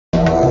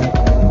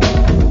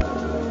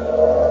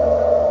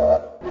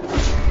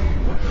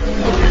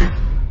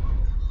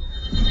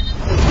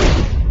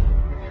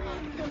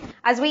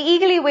As we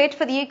eagerly wait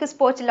for the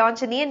Ecosport to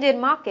launch in the Indian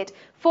market,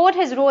 Ford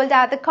has rolled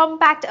out the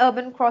compact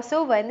urban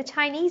crossover in the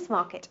Chinese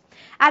market.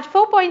 At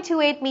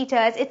 4.28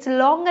 meters, it's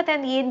longer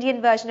than the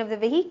Indian version of the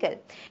vehicle.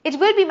 It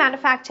will be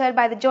manufactured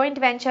by the joint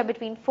venture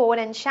between Ford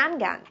and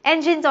Shangang.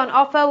 Engines on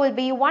offer will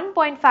be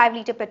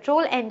 1.5-litre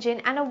petrol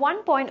engine and a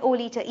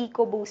 1.0-litre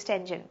EcoBoost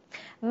engine.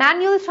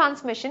 Manual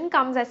transmission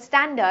comes as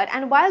standard,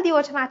 and while the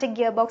automatic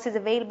gearbox is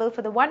available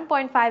for the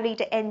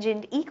 1.5-litre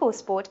engined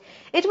Ecosport,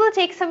 it will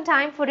take some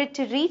time for it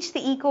to reach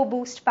the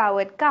EcoBoost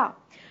powered car.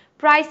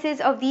 Prices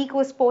of the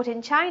Ecosport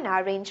in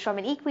China range from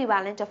an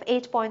equivalent of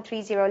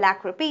 8.30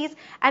 lakh rupees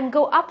and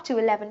go up to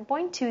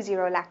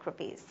 11.20 lakh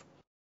rupees.